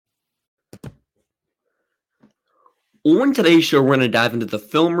On today's show, we're going to dive into the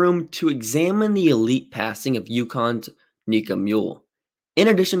film room to examine the elite passing of UConn's Nika Mule, in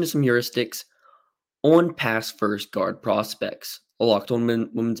addition to some heuristics on pass first guard prospects. A Locked On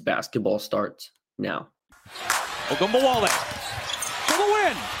Women's Basketball starts now. Ogunbowale for the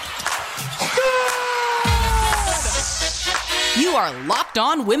win. You are Locked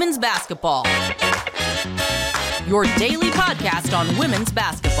On Women's Basketball, your daily podcast on women's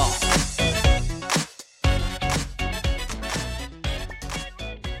basketball.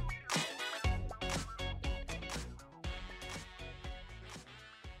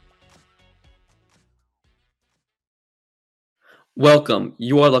 Welcome.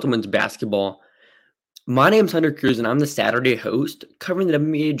 You are Locked On Women's Basketball. My name is Hunter Cruz, and I'm the Saturday host covering the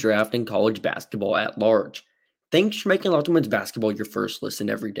WNBA draft and college basketball at large. Thanks for making Locked On Women's Basketball your first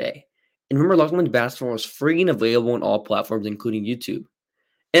listen every day. And remember, Locked On Women's Basketball is free and available on all platforms, including YouTube.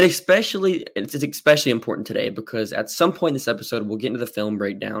 And it's especially important today because at some point in this episode, we'll get into the film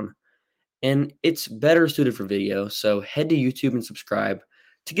breakdown, and it's better suited for video. So head to YouTube and subscribe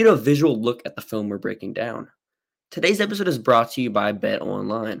to get a visual look at the film we're breaking down. Today's episode is brought to you by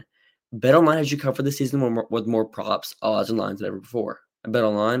BetOnline. BetOnline has you covered this season with more props, odds, and lines than ever before. At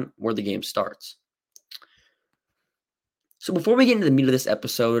BetOnline, where the game starts. So before we get into the meat of this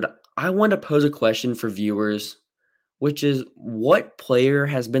episode, I want to pose a question for viewers, which is, what player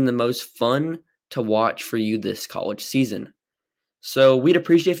has been the most fun to watch for you this college season? So we'd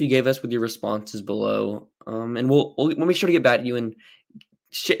appreciate if you gave us with your responses below, and we'll make sure to get back to you and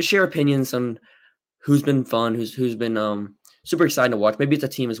share opinions on who's been fun, who's been super exciting to watch. Maybe it's a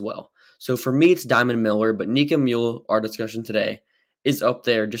team as well. So for me, it's Diamond Miller, but Nika Mule, our discussion today, is up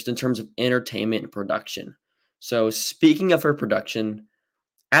there just in terms of entertainment and production. So speaking of her production,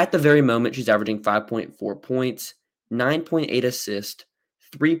 at the very moment, she's averaging 5.4 points, 9.8 assists,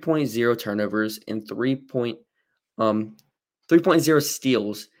 3.0 turnovers, and 3.0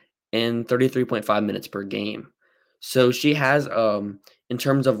 steals in 33.5 minutes per game. So she has, in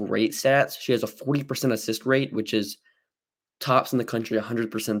terms of rate stats, she has a 40% assist rate, which is tops in the country, 100th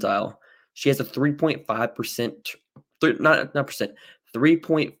percentile. She has a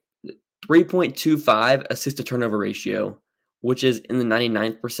 3.25 assist to turnover ratio, which is in the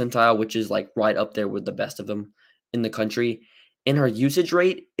 99th percentile, which is like right up there with the best of them in the country. And her usage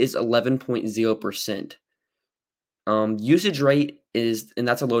rate is 11.0%. Usage rate is, and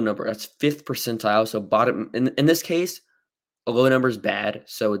that's a low number. That's 5th percentile. So bottom in this case, a low number is bad.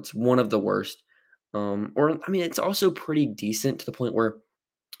 So it's one of the worst. It's also pretty decent to the point where,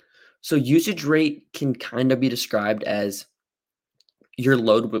 so usage rate can kind of be described as your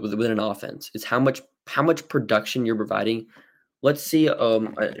load within an offense. It's how much production you're providing. Let's see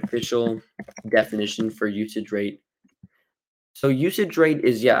an official definition for usage rate. So usage rate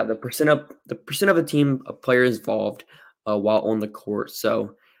is the percent of a team of players involved while on the court.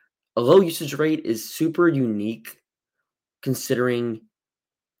 So a low usage rate is super unique considering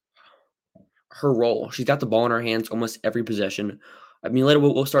her role. She's got the ball in her hands almost every possession. I mean, later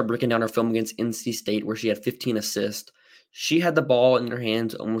we'll start breaking down her film against NC State where she had 15 assists. She had the ball in her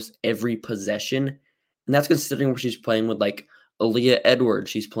hands almost every possession, and that's considering where she's playing with like Aaliyah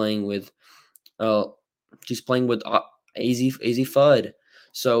Edwards. She's playing with AZ Fudd.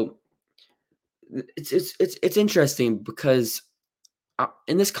 So it's interesting because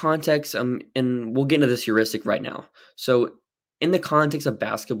in this context, and we'll get into this heuristic right now. So in the context of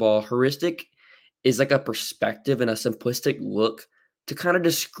basketball, heuristic is like a perspective and a simplistic look to kind of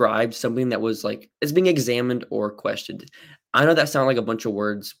describe something that was like is being examined or questioned. I know that sounds like a bunch of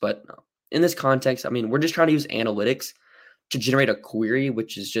words, but in this context, I mean, we're just trying to use analytics to generate a query,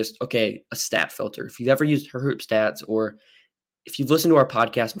 which is just, a stat filter. If you've ever used Her Hoop Stats, or if you've listened to our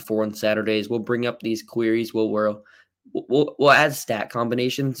podcast before on Saturdays, we'll bring up these queries. We'll add stat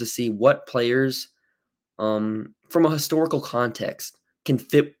combinations to see what players from a historical context can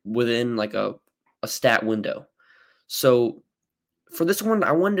fit within like a stat window. So for this one,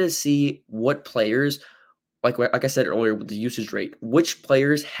 I wanted to see what players, like I said earlier with the usage rate, which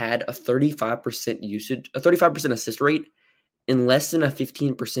players had a 35% assist rate and less than a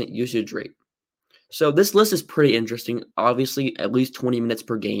 15% usage rate. So this list is pretty interesting. Obviously, at least 20 minutes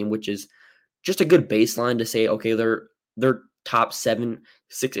per game, which is just a good baseline to say, okay, they're top 6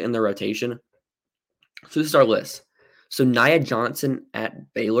 in their rotation. So this is our list. So Nia Johnson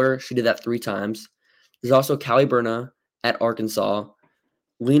at Baylor, she did that 3 times. There's also Callie Burna at Arkansas,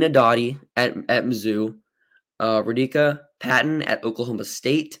 Lena Dottie at Mizzou, Radhika Patton at Oklahoma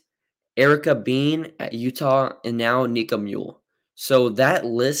State, Erica Bean at Utah, and now Nika Mule. So that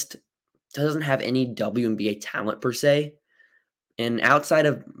list doesn't have any WNBA talent per se. And outside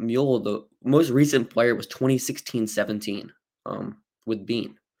of Mule, most recent player was 2016-17 with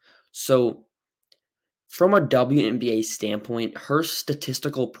Bean. So from a WNBA standpoint, her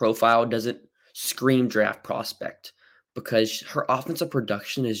statistical profile doesn't scream draft prospect because her offensive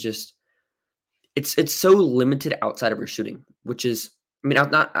production is just it's so limited outside of her shooting, which is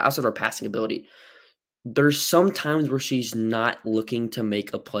not outside of her passing ability. There's some times where she's not looking to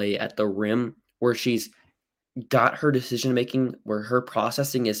make a play at the rim, where she's got her decision making, where her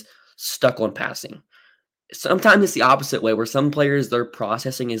processing is stuck on passing. Sometimes it's the opposite way, where some players, their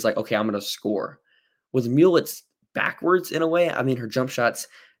processing is like, okay, I'm going to score. With Mule, it's backwards in a way. Her jump shots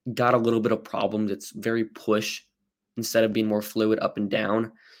got a little bit of problems. It's very push instead of being more fluid up and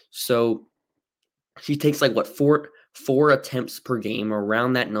down. So she takes like four attempts per game,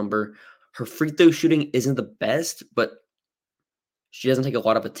 around that number. Her free throw shooting isn't the best, but she doesn't take a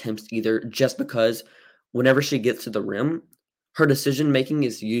lot of attempts either, just because whenever she gets to the rim, her decision making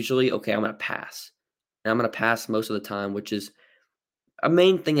is usually, okay, I'm going to pass. And I'm going to pass most of the time, which is a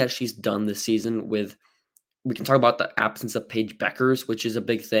main thing that she's done this season. We can talk about the absence of Paige Beckers, which is a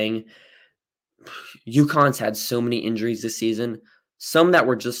big thing. UConn's had so many injuries this season, some that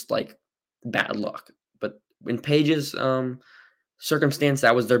were just like bad luck. But in Paige's circumstance,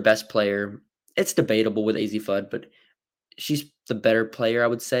 that was their best player. It's debatable with AZ Fudd, but she's the better player, I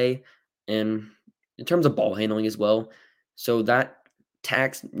would say, and in terms of ball handling as well. So that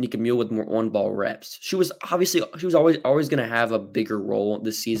taxed Nika Mule with more on-ball reps. She was always going to have a bigger role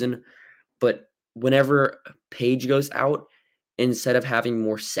this season, but whenever Paige goes out, instead of having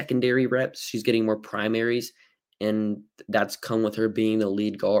more secondary reps, she's getting more primaries, and that's come with her being the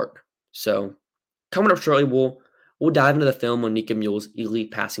lead guard. So coming up shortly, we'll dive into the film on Nika Mule's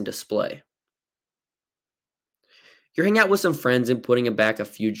elite passing display. You're hanging out with some friends and putting back a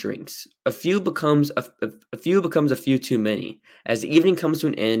few drinks. A few becomes a few too many. As the evening comes to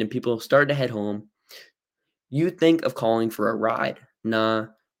an end and people start to head home, you think of calling for a ride. Nah,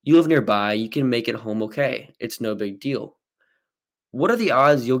 you live nearby. You can make it home okay. It's no big deal. What are the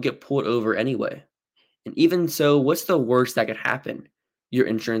odds you'll get pulled over anyway? And even so, what's the worst that could happen? Your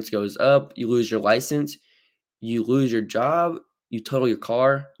insurance goes up. You lose your license. You lose your job. You total your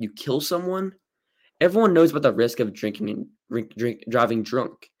car. You kill someone. Everyone knows about the risk of driving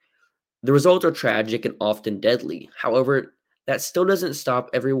drunk. The results are tragic and often deadly. However, that still doesn't stop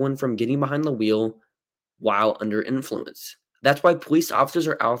everyone from getting behind the wheel while under influence. That's why police officers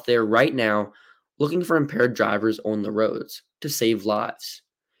are out there right now looking for impaired drivers on the roads to save lives.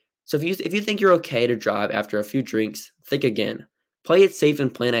 So if you think you're okay to drive after a few drinks, think again. Play it safe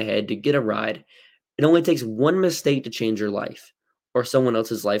and plan ahead to get a ride. It only takes one mistake to change your life or someone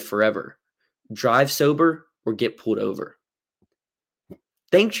else's life forever. Drive sober or get pulled over.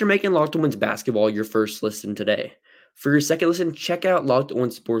 Thanks for making Locked On Women's Basketball your first listen today. For your second listen, check out Locked On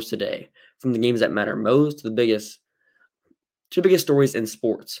Sports Today. From the games that matter most to the biggest stories in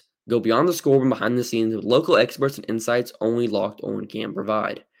sports. Go beyond the score and behind the scenes with local experts and insights only Locked On can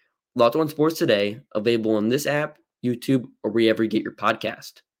provide. Locked On Sports Today, available on this app, YouTube, or wherever you get your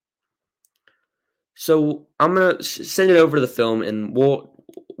podcast. So I'm going to send it over to the film, and we'll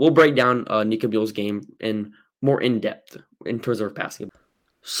break down Nika Mule's game more in depth in terms of her passing.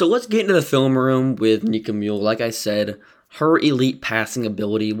 So let's get into the film room with Nika Mule. Like I said, her elite passing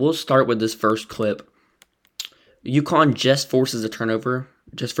ability. We'll start with this first clip. UConn just forces a turnover,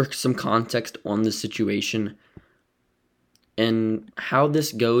 just for some context on the situation. And how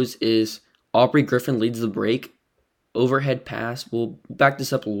this goes is Aubrey Griffin leads the break. Overhead pass. We'll back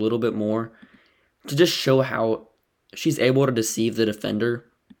this up a little bit more to just show how she's able to deceive the defender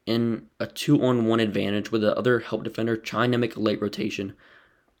in a 2-on-1 advantage with the other help defender trying to make a late rotation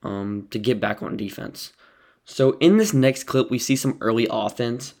to get back on defense. So in this next clip, we see some early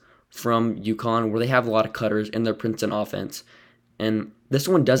offense from UConn where they have a lot of cutters in their Princeton offense. And this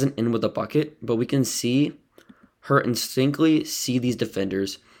one doesn't end with a bucket, but we can see her instinctively see these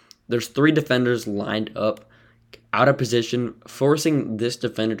defenders. There's 3 defenders lined up out of position, forcing this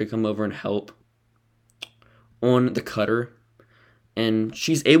defender to come over and help on the cutter. And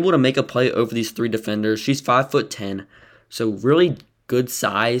she's able to make a play over these 3 defenders. She's 5'10", so really good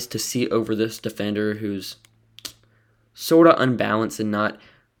size to see over this defender who's sort of unbalanced and not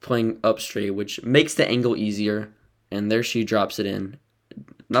playing up straight, which makes the angle easier. And there she drops it in.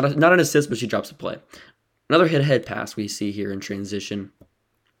 Not an assist, but she drops a play. Another hit-ahead pass we see here in transition.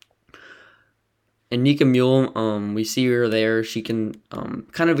 And Nika Mule, we see her there. She can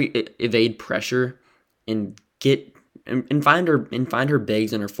kind of evade pressure and find her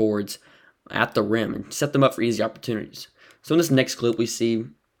bigs and her forwards at the rim and set them up for easy opportunities. So in this next clip, we see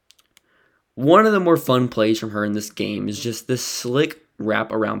one of the more fun plays from her in this game is just this slick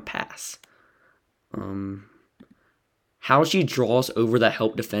wrap around pass. how she draws over that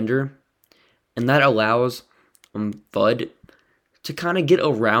help defender, and that allows Fudd to kind of get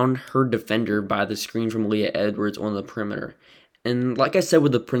around her defender by the screen from Leah Edwards on the perimeter. And like I said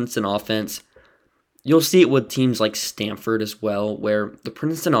with the Princeton offense, you'll see it with teams like Stanford as well, where the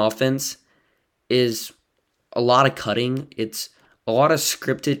Princeton offense is a lot of cutting. It's a lot of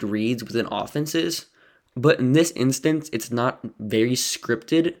scripted reads within offenses. But in this instance, it's not very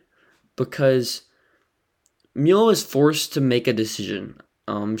scripted because Mule is forced to make a decision.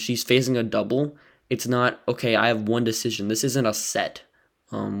 She's facing a double. It's not, okay, I have one decision. This isn't a set.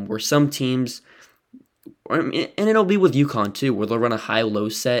 Where some teams, and it'll be with UConn too, where they'll run a high-low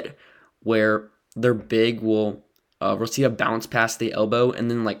set where their big will receive a bounce past the elbow,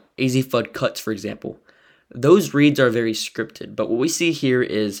 and then like AZ Fudd cuts, for example. Those reads are very scripted, but what we see here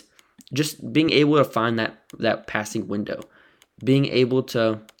is just being able to find that passing window, being able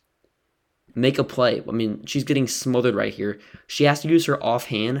to make a play. I mean, she's getting smothered right here. She has to use her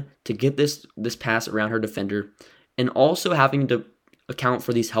offhand to get this pass around her defender, and also having to account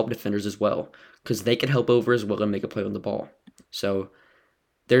for these help defenders as well, because they can help over as well and make a play on the ball. So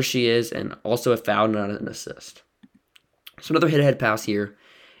there she is, and also a foul, not an assist. So another hit-ahead pass here.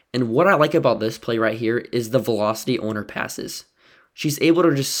 And what I like about this play right here is the velocity on her passes. She's able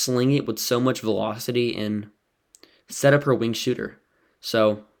to just sling it with so much velocity and set up her wing shooter.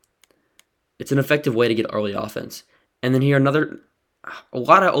 So it's an effective way to get early offense. And then here a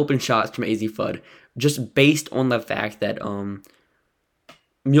lot of open shots from AZ Fudd, just based on the fact that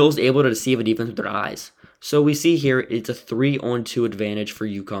Mule's able to deceive a defense with their eyes. So we see here it's a 3-on-2 advantage for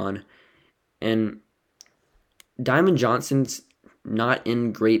UConn. And Diamond Johnson's not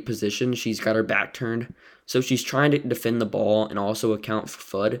in great position. She's got her back turned. So she's trying to defend the ball and also account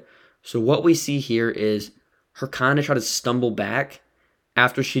for Fudd. So what we see here is her kind of try to stumble back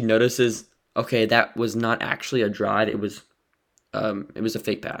after she notices, okay, that was not actually a drive. It was a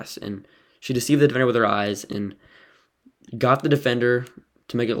fake pass. And she deceived the defender with her eyes and got the defender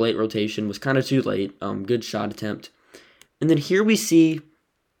to make a late rotation. Was kind of too late. Good shot attempt. And then here we see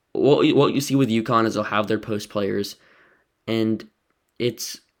what you see with UConn is they'll have their post players, and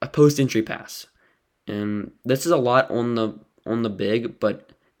it's a post-entry pass. And this is a lot on the big, but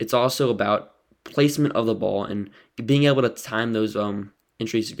it's also about placement of the ball and being able to time those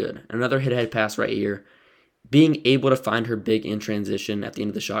entries good. Another hit-ahead pass right here. Being able to find her big in transition at the end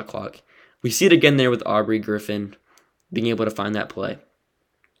of the shot clock. We see it again there with Aubrey Griffin being able to find that play.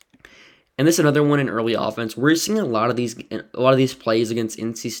 And this is another one in early offense. We're seeing a lot of these plays against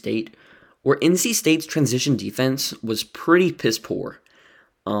NC State, where NC State's transition defense was pretty piss poor.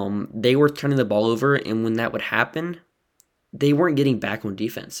 They were turning the ball over, and when that would happen, they weren't getting back on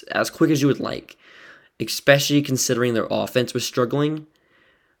defense as quick as you would like, especially considering their offense was struggling.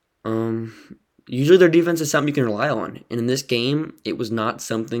 Usually their defense is something you can rely on, and in this game, it was not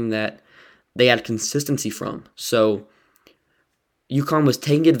something that they had consistency from. So UConn was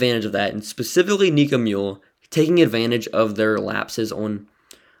taking advantage of that, and specifically Nika Mule taking advantage of their lapses on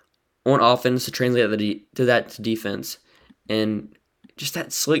offense to translate that to defense, and just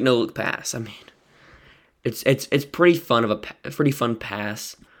that slick no look pass. I mean, it's pretty fun of a pretty fun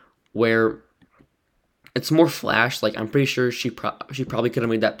pass where it's more flash. Like I'm pretty sure she probably could have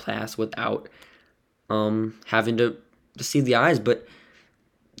made that pass without having to see the eyes, but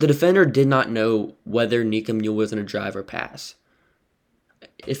the defender did not know whether Nika Mule was going to drive or pass.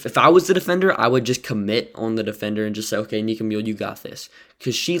 If I was the defender, I would just commit on the defender and just say, okay, Nika Mule, you got this.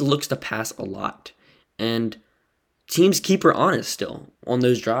 Because she looks to pass a lot. And teams keep her honest still on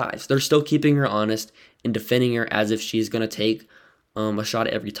those drives. They're still keeping her honest and defending her as if she's going to take a shot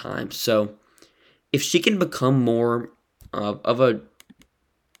every time. So if she can become more of a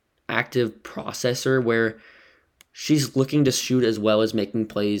active processor where she's looking to shoot as well as making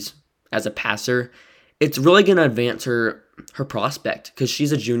plays as a passer, it's really going to advance her prospect because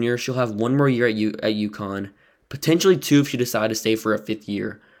she's a junior. She'll have one more year at UConn, potentially two if she decides to stay for a fifth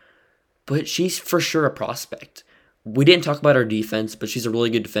year. But she's for sure a prospect. We didn't talk about her defense, but she's a really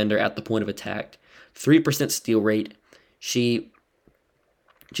good defender at the point of attack. 3% steal rate. She's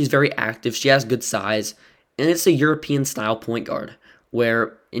very active. She has good size. And it's a European-style point guard,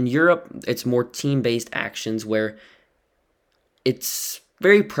 where in Europe, it's more team-based actions, where it's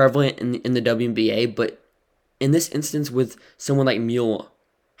very prevalent in the WNBA, but in this instance with someone like Mule,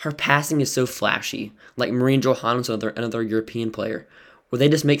 her passing is so flashy, like Marine Johannes, another European player, where they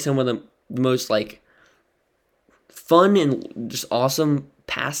just make some of the most like fun and just awesome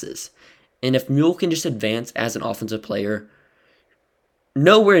passes. And if Mule can just advance as an offensive player,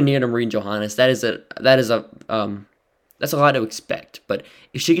 nowhere near to Marine Johannes, that is a That's a lot to expect. But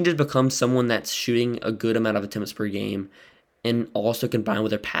if she can just become someone that's shooting a good amount of attempts per game and also combined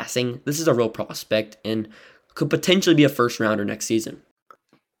with her passing, this is a real prospect and could potentially be a first rounder next season.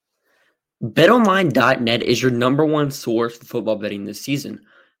 BetOnline.net is your number one source for football betting this season.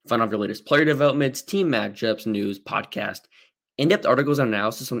 Find out your latest player developments, team matchups, news, podcast, in-depth articles and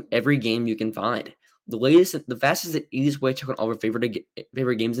analysis on every game you can find. The latest, the fastest and easiest way to check on all your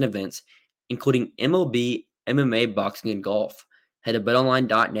favorite games and events, including MLB, MMA, boxing, and golf. Head to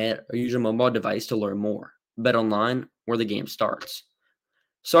betonline.net or use your mobile device to learn more. BetOnline, where the game starts.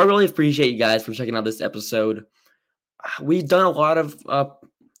 So I really appreciate you guys for checking out this episode. We've done a lot of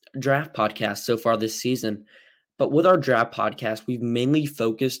draft podcasts so far this season, but with our draft podcast, we've mainly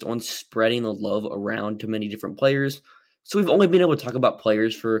focused on spreading the love around to many different players. So we've only been able to talk about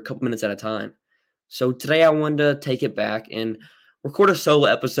players for a couple minutes at a time. So today I wanted to take it back and record a solo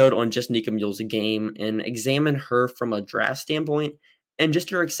episode on just Nika Mule's game and examine her from a draft standpoint and just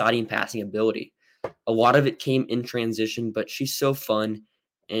her exciting passing ability. A lot of it came in transition, but she's so fun.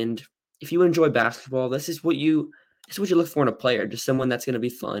 And if you enjoy basketball, this is what you look for in a player, just someone that's going to be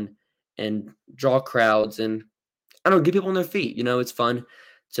fun and draw crowds and, I don't know, get people on their feet. It's fun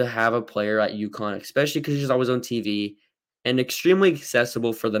to have a player at UConn, especially because she's always on TV and extremely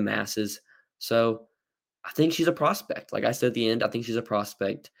accessible for the masses. So I think she's a prospect. Like I said at the end, I think she's a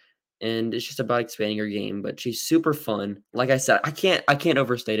prospect. And it's just about expanding her game, but she's super fun. Like I said, I can't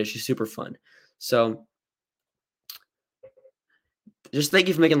overstate it. She's super fun. So just thank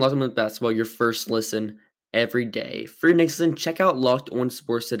you for making Locked On Basketball your first listen every day. For your next listen, check out Locked On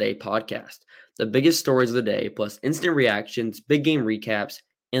Sports Today podcast. The biggest stories of the day, plus instant reactions, big game recaps,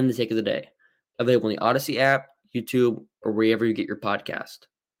 and the take of the day. Available on the Odyssey app, YouTube, or wherever you get your podcast.